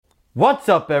What's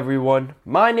up, everyone?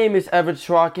 My name is Evan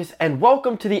Sarakis, and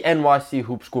welcome to the NYC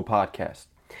Hoop School podcast.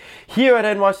 Here at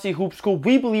NYC Hoop School,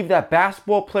 we believe that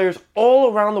basketball players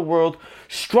all around the world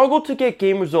struggle to get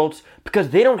game results because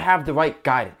they don't have the right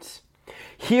guidance.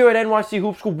 Here at NYC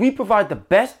Hoop School, we provide the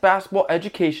best basketball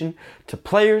education to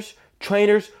players,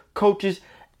 trainers, coaches,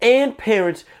 and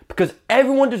parents because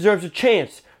everyone deserves a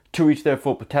chance to reach their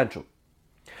full potential.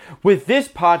 With this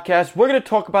podcast, we're going to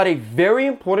talk about a very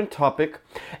important topic,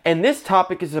 and this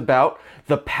topic is about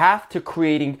the path to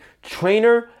creating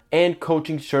trainer and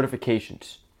coaching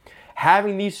certifications.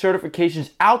 Having these certifications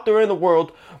out there in the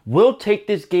world will take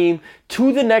this game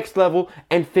to the next level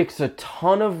and fix a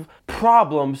ton of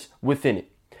problems within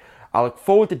it. I look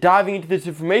forward to diving into this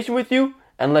information with you,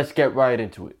 and let's get right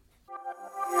into it.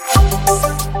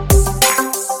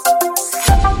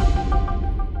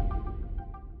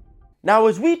 Now,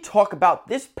 as we talk about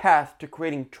this path to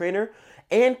creating trainer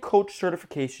and coach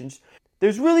certifications,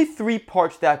 there's really three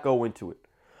parts that go into it.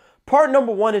 Part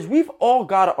number one is we've all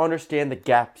got to understand the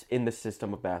gaps in the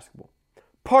system of basketball.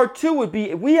 Part two would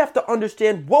be we have to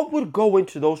understand what would go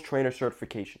into those trainer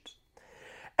certifications.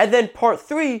 And then part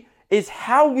three is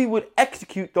how we would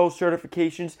execute those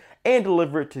certifications and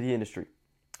deliver it to the industry.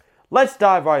 Let's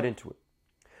dive right into it.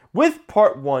 With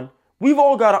part one, we've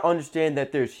all got to understand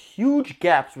that there's huge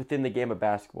gaps within the game of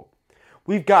basketball.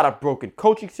 We've got a broken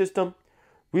coaching system.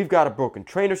 We've got a broken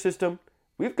trainer system.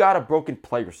 We've got a broken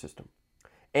player system.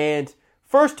 And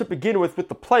first, to begin with the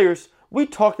players, we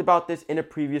talked about this in a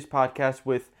previous podcast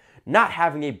with not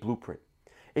having a blueprint.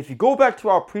 If you go back to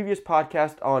our previous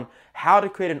podcast on how to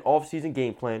create an off-season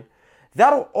game plan,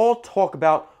 that'll all talk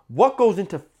about what goes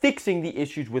into fixing the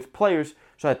issues with players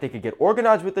so that they can get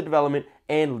organized with the development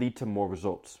and lead to more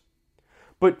results.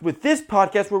 But with this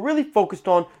podcast, we're really focused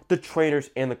on the trainers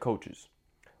and the coaches.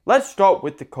 Let's start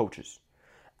with the coaches.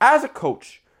 As a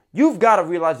coach, you've got to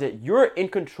realize that you're in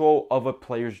control of a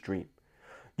player's dream.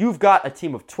 You've got a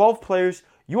team of 12 players.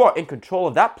 You are in control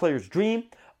of that player's dream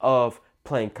of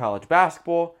playing college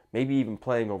basketball, maybe even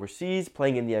playing overseas,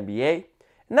 playing in the NBA.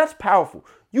 And that's powerful.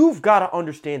 You've got to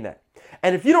understand that.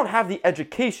 And if you don't have the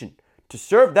education to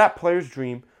serve that player's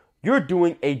dream, you're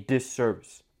doing a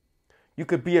disservice. You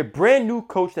could be a brand new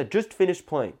coach that just finished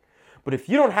playing. But if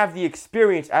you don't have the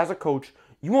experience as a coach,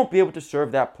 you won't be able to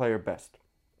serve that player best.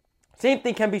 Same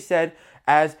thing can be said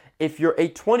as if you're a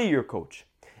 20-year coach.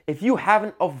 If you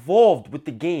haven't evolved with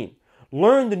the game,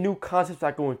 learned the new concepts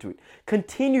that go into it,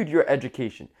 continued your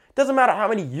education, doesn't matter how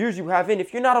many years you have in,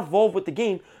 if you're not evolved with the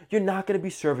game, you're not going to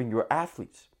be serving your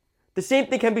athletes. The same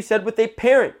thing can be said with a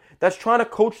parent that's trying to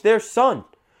coach their son.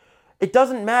 It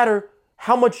doesn't matter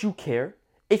how much you care.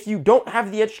 If you don't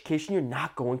have the education, you're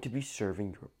not going to be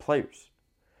serving your players.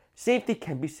 Same thing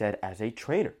can be said as a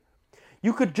trainer.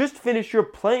 You could just finish your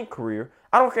playing career.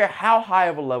 I don't care how high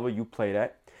of a level you played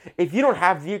at. If you don't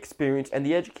have the experience and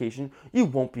the education, you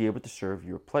won't be able to serve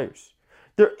your players.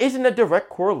 There isn't a direct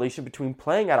correlation between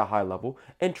playing at a high level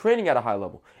and training at a high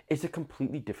level. It's a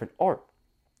completely different art.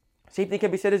 Same thing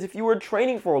can be said as if you were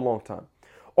training for a long time.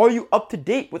 Are you up to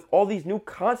date with all these new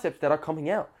concepts that are coming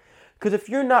out? Because if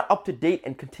you're not up to date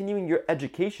and continuing your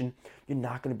education, you're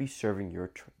not going to be serving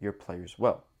your players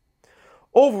well.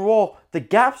 Overall, the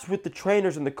gaps with the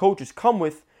trainers and the coaches come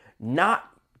with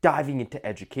not diving into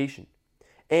education.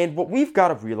 And what we've got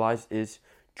to realize is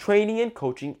training and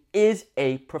coaching is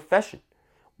a profession.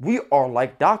 We are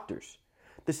like doctors.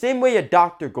 The same way a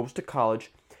doctor goes to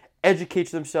college,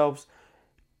 educates themselves,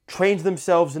 trains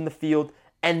themselves in the field,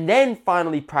 and then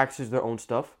finally practices their own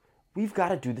stuff, we've got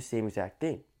to do the same exact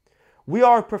thing. We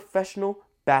are a professional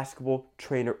basketball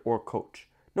trainer or coach.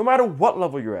 No matter what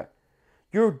level you're at,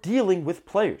 you're dealing with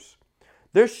players.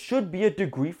 There should be a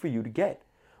degree for you to get.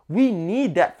 We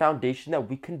need that foundation that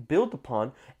we can build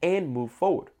upon and move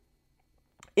forward.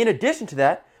 In addition to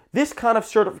that, this kind of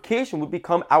certification would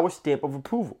become our stamp of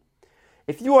approval.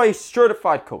 If you are a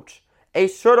certified coach, a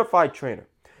certified trainer,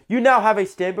 you now have a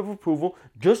stamp of approval,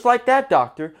 just like that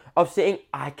doctor, of saying,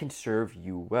 I can serve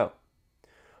you well.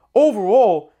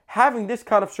 Overall, having this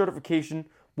kind of certification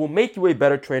will make you a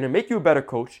better trainer, make you a better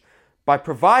coach by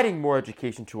providing more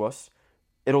education to us.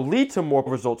 It'll lead to more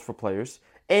results for players,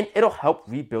 and it'll help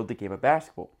rebuild the game of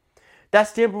basketball. That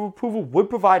stamp of approval would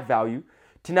provide value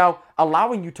to now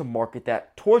allowing you to market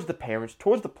that towards the parents,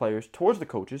 towards the players, towards the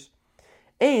coaches.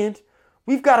 And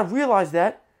we've got to realize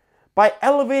that by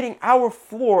elevating our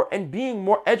floor and being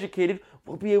more educated,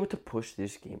 we'll be able to push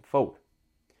this game forward.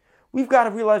 We've got to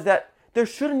realize that there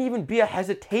shouldn't even be a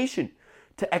hesitation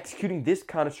to executing this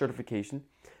kind of certification,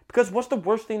 because what's the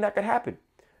worst thing that could happen?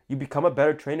 You become a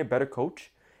better trainer, better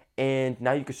coach, and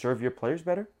now you can serve your players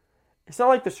better? It's not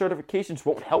like the certifications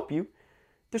won't help you.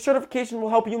 The certification will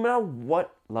help you no matter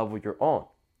what level you're on.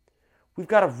 We've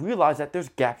got to realize that there's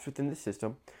gaps within the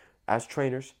system as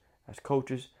trainers, as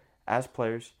coaches, as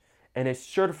players, and a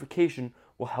certification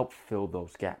will help fill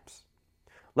those gaps.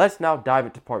 Let's now dive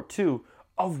into part 2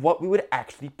 of what we would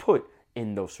actually put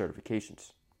in those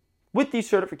certifications. With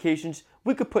these certifications,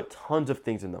 we could put tons of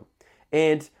things in them.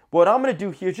 And what I'm going to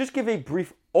do here is just give a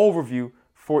brief overview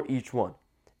for each one.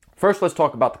 First, let's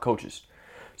talk about the coaches.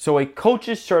 So a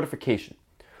coach's certification.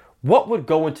 What would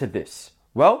go into this?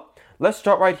 Well, let's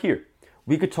start right here.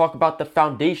 We could talk about the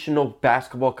foundational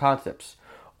basketball concepts,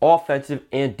 offensive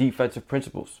and defensive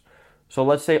principles. So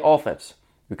let's say offense.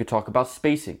 We could talk about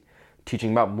spacing,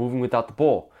 teaching about moving without the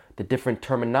ball, the different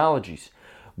terminologies,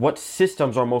 what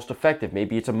systems are most effective.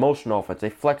 Maybe it's a motion offense, a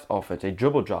flex offense, a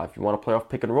dribble drive. You want to play off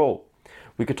pick and roll.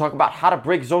 We could talk about how to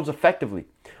break zones effectively.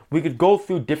 We could go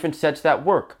through different sets that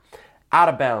work. Out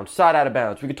of bounds, side out of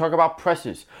bounds. We could talk about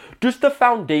presses. Just the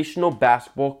foundational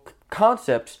basketball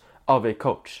concepts of a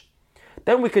coach.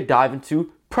 Then we could dive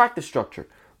into practice structure.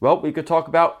 Well, we could talk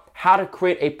about how to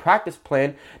create a practice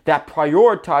plan that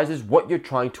prioritizes what you're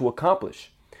trying to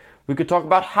accomplish. We could talk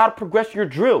about how to progress your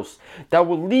drills that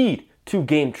will lead to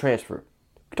game transfer.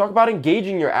 We could talk about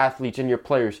engaging your athletes and your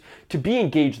players to be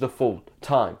engaged the full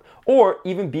time or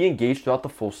even be engaged throughout the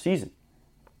full season.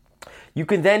 You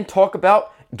can then talk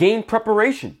about game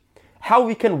preparation, how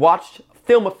we can watch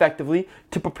film effectively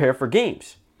to prepare for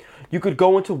games. You could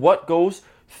go into what goes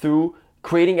through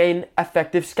creating an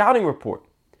effective scouting report.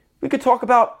 We could talk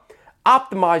about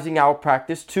optimizing our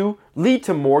practice to lead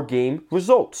to more game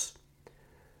results.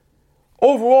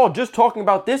 Overall, just talking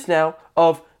about this now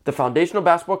of the foundational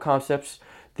basketball concepts,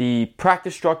 the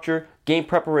practice structure, game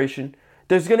preparation,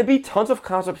 there's going to be tons of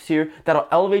concepts here that'll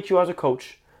elevate you as a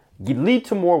coach, lead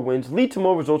to more wins, lead to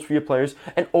more results for your players,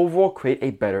 and overall create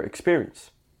a better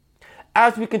experience.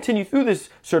 As we continue through this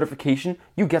certification,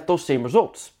 you get those same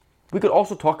results. We could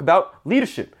also talk about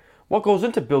leadership, what goes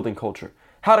into building culture,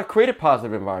 how to create a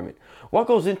positive environment, what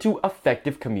goes into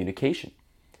effective communication.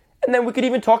 And then we could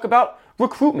even talk about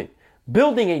recruitment,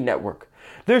 building a network.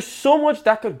 There's so much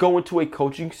that could go into a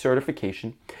coaching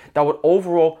certification that would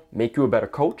overall make you a better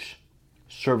coach,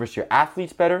 service your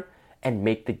athletes better, and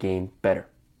make the game better.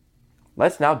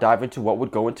 Let's now dive into what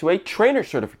would go into a trainer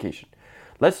certification.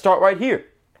 Let's start right here.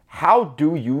 How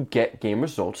do you get game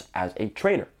results as a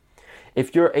trainer?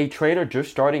 If you're a trainer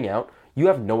just starting out, you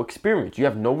have no experience. You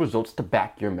have no results to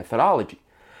back your methodology.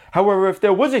 However, if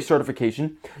there was a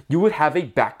certification, you would have a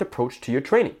backed approach to your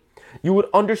training. You would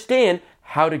understand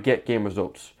how to get game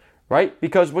results, right?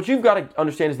 Because what you've got to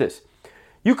understand is this.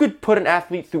 You could put an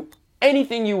athlete through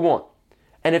anything you want.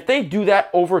 And if they do that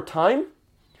over time,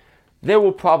 they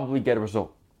will probably get a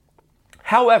result.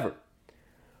 However,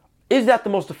 is that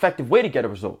the most effective way to get a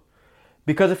result?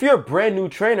 Because if you're a brand new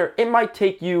trainer, it might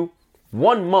take you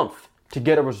 1 month to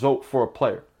get a result for a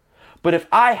player. But if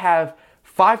I have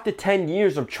 5 to 10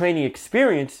 years of training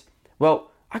experience,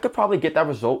 well, I could probably get that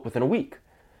result within a week.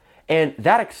 And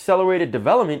that accelerated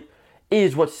development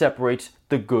is what separates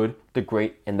the good, the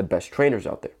great, and the best trainers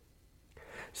out there.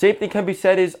 Same thing can be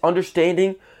said is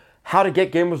understanding how to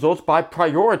get game results by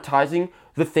prioritizing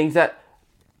the things that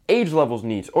age levels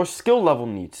needs or skill level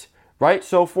needs, right?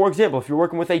 So for example, if you're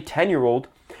working with a 10-year-old,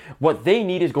 what they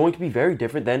need is going to be very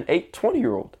different than a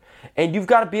 20-year-old. And you've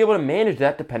got to be able to manage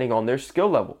that depending on their skill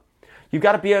level. You've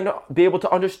got to be able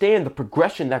to understand the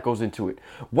progression that goes into it.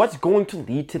 What's going to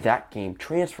lead to that game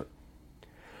transfer?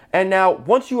 And now,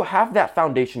 once you have that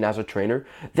foundation as a trainer,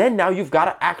 then now you've got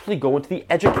to actually go into the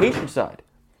education side.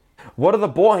 What are the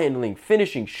ball handling,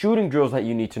 finishing, shooting drills that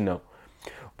you need to know?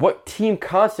 What team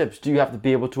concepts do you have to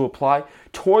be able to apply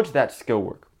towards that skill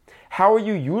work? How are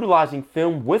you utilizing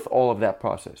film with all of that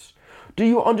process? Do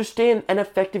you understand an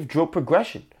effective drill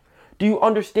progression? Do you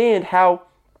understand how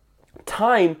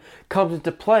time comes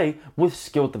into play with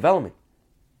skill development?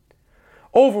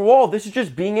 Overall, this is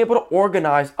just being able to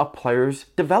organize a player's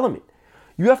development.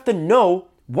 You have to know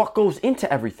what goes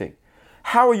into everything.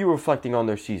 How are you reflecting on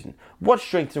their season? What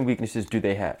strengths and weaknesses do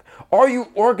they have? Are you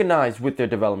organized with their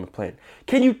development plan?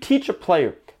 Can you teach a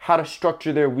player how to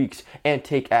structure their weeks and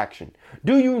take action?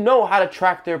 Do you know how to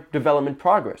track their development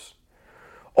progress?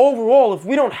 Overall, if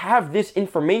we don't have this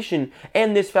information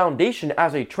and this foundation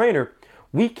as a trainer,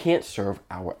 we can't serve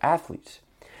our athletes.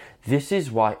 This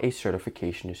is why a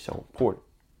certification is so important.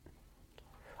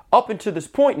 Up until this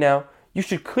point now, you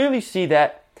should clearly see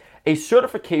that a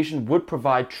certification would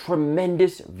provide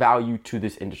tremendous value to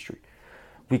this industry.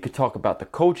 We could talk about the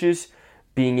coaches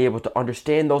being able to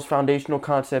understand those foundational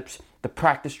concepts, the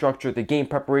practice structure, the game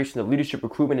preparation, the leadership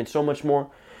recruitment, and so much more.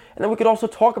 And then we could also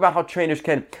talk about how trainers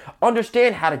can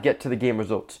understand how to get to the game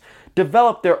results,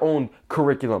 develop their own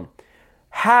curriculum,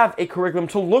 have a curriculum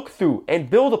to look through and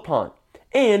build upon,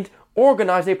 and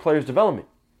organize a player's development.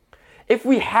 If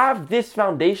we have this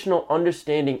foundational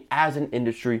understanding as an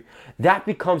industry, that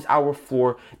becomes our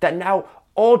floor that now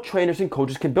all trainers and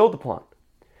coaches can build upon.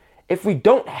 If we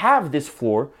don't have this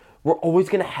floor, we're always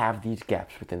going to have these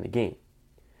gaps within the game.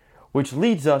 Which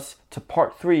leads us to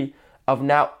part 3 of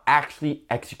now actually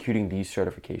executing these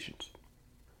certifications.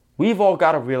 We've all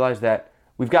got to realize that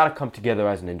we've got to come together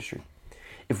as an industry.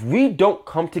 If we don't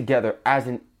come together as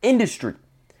an industry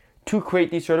to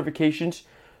create these certifications,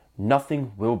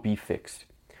 nothing will be fixed.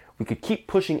 We could keep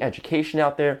pushing education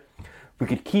out there. We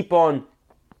could keep on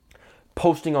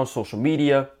posting on social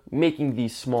media, making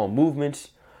these small movements.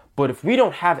 But if we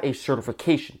don't have a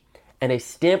certification and a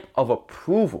stamp of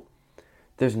approval,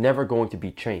 there's never going to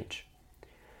be change.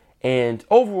 And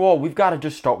overall, we've got to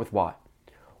just start with why.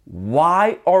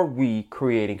 Why are we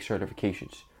creating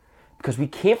certifications? Because we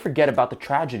can't forget about the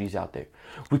tragedies out there.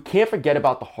 We can't forget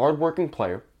about the hardworking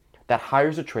player that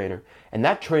hires a trainer, and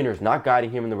that trainer is not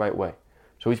guiding him in the right way.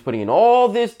 So he's putting in all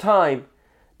this time,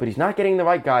 but he's not getting the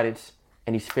right guidance,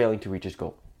 and he's failing to reach his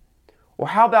goal. Or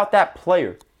how about that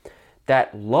player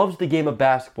that loves the game of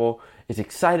basketball, is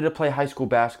excited to play high school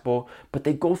basketball, but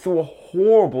they go through a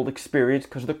horrible experience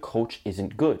because the coach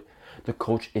isn't good. The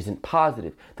coach isn't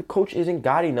positive. The coach isn't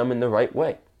guiding them in the right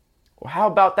way. Or how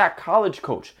about that college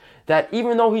coach that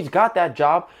even though he's got that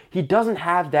job, he doesn't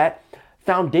have that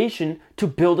foundation to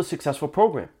build a successful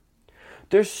program?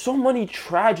 There's so many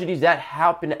tragedies that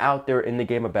happen out there in the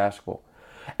game of basketball.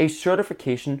 A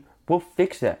certification will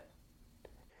fix that.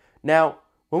 Now,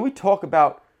 when we talk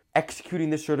about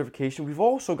executing this certification, we've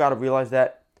also got to realize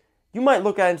that you might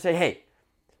look at it and say, hey,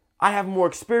 I have more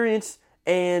experience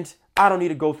and I don't need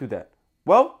to go through that.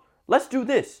 Well, let's do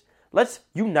this. Let's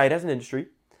unite as an industry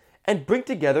and bring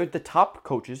together the top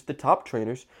coaches, the top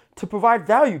trainers to provide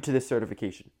value to this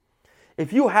certification.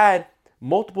 If you had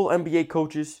multiple NBA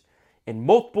coaches and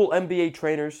multiple NBA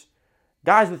trainers,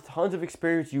 guys with tons of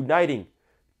experience uniting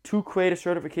to create a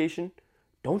certification,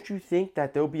 don't you think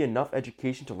that there'll be enough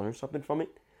education to learn something from it?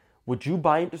 Would you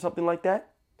buy into something like that?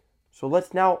 So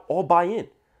let's now all buy in.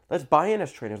 Let's buy in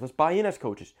as trainers. Let's buy in as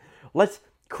coaches. Let's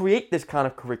create this kind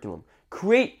of curriculum.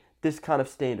 Create this kind of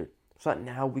standard so that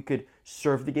now we could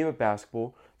serve the game of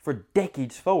basketball for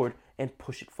decades forward and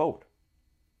push it forward.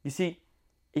 You see,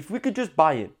 if we could just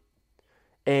buy in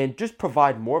and just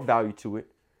provide more value to it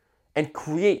and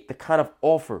create the kind of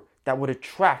offer that would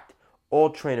attract all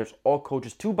trainers, all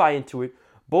coaches to buy into it,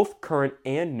 both current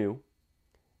and new,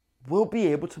 we'll be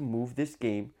able to move this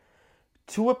game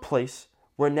to a place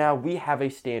where now we have a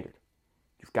standard.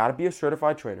 You've got to be a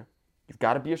certified trainer. You've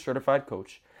got to be a certified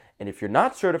coach. And if you're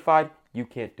not certified, you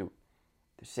can't do it.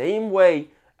 The same way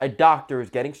a doctor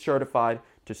is getting certified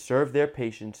to serve their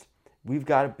patients, we've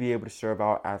got to be able to serve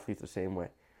our athletes the same way.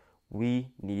 We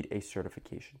need a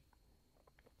certification.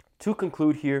 To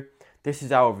conclude here, this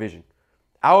is our vision.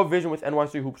 Our vision with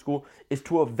NYC Hoop School is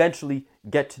to eventually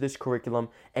get to this curriculum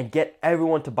and get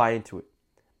everyone to buy into it.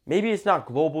 Maybe it's not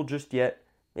global just yet.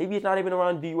 Maybe it's not even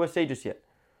around the USA just yet.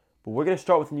 But we're going to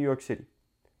start with New York City.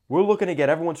 We're looking to get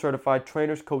everyone certified,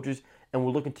 trainers, coaches, and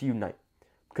we're looking to unite.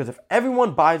 Because if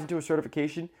everyone buys into a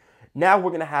certification, now we're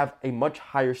going to have a much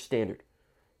higher standard.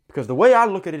 Because the way I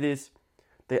look at it is,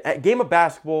 the game of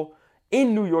basketball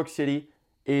in New York City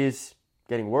is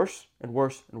getting worse and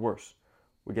worse and worse.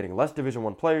 We're getting less Division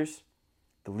I players.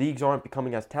 The leagues aren't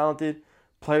becoming as talented.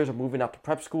 Players are moving out to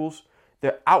prep schools.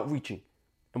 They're outreaching.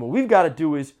 And what we've got to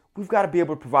do is we've got to be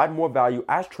able to provide more value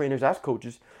as trainers, as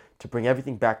coaches, to bring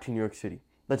everything back to New York City.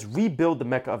 Let's rebuild the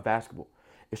Mecca of basketball.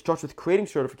 It starts with creating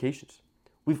certifications.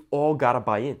 We've all got to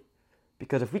buy in.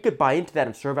 Because if we could buy into that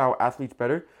and serve our athletes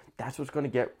better, that's what's going to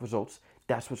get results.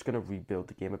 That's what's going to rebuild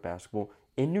the game of basketball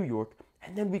in New York.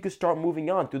 And then we could start moving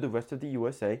on through the rest of the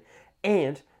USA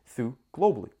and through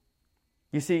globally.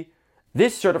 You see,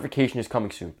 this certification is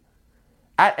coming soon.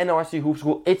 At NYC Hoop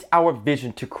School, it's our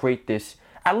vision to create this,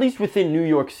 at least within New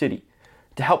York City,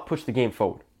 to help push the game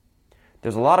forward.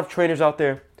 There's a lot of trainers out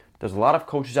there. There's a lot of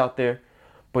coaches out there.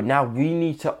 But now we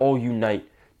need to all unite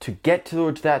to get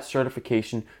towards that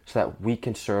certification so that we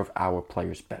can serve our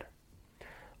players better.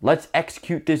 Let's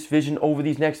execute this vision over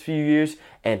these next few years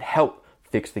and help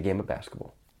fix the game of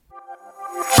basketball.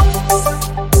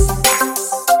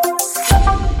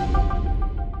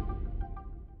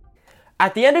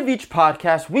 At the end of each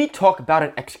podcast, we talk about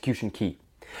an execution key.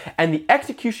 And the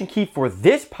execution key for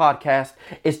this podcast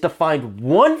is to find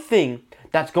one thing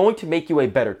that's going to make you a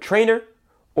better trainer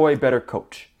or a better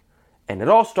coach. And it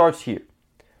all starts here.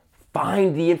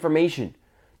 find the information.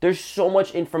 There's so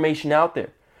much information out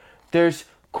there. There's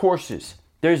courses,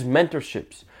 there's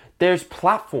mentorships, there's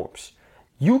platforms.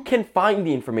 You can find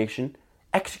the information,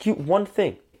 execute one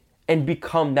thing, and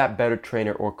become that better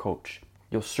trainer or coach.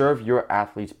 You'll serve your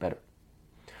athletes better.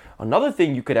 Another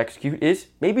thing you could execute is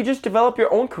maybe just develop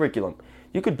your own curriculum.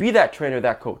 You could be that trainer,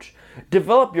 that coach.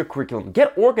 Develop your curriculum,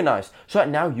 get organized so that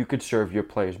now you could serve your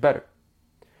players better.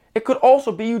 It could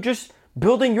also be you just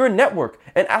building your network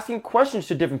and asking questions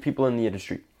to different people in the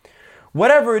industry.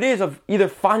 Whatever it is, of either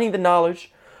finding the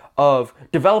knowledge, of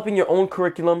developing your own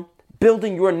curriculum,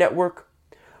 building your network,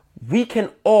 we can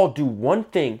all do one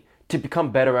thing to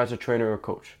become better as a trainer or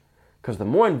coach. Because the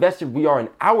more invested we are in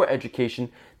our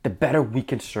education, the better we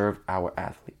can serve our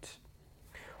athletes.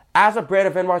 As a brand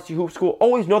of NYC Hoop School,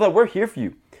 always know that we're here for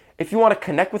you. If you want to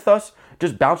connect with us,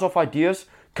 just bounce off ideas,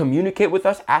 communicate with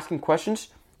us, asking questions,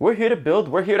 we're here to build,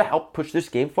 we're here to help push this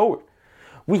game forward.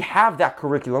 We have that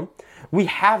curriculum, we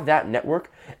have that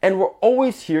network, and we're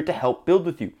always here to help build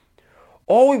with you.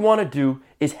 All we want to do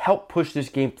is help push this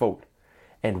game forward.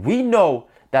 And we know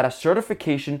that a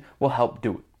certification will help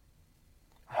do it.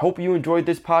 I hope you enjoyed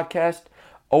this podcast.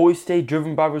 Always stay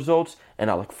driven by results, and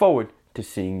I look forward to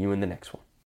seeing you in the next one.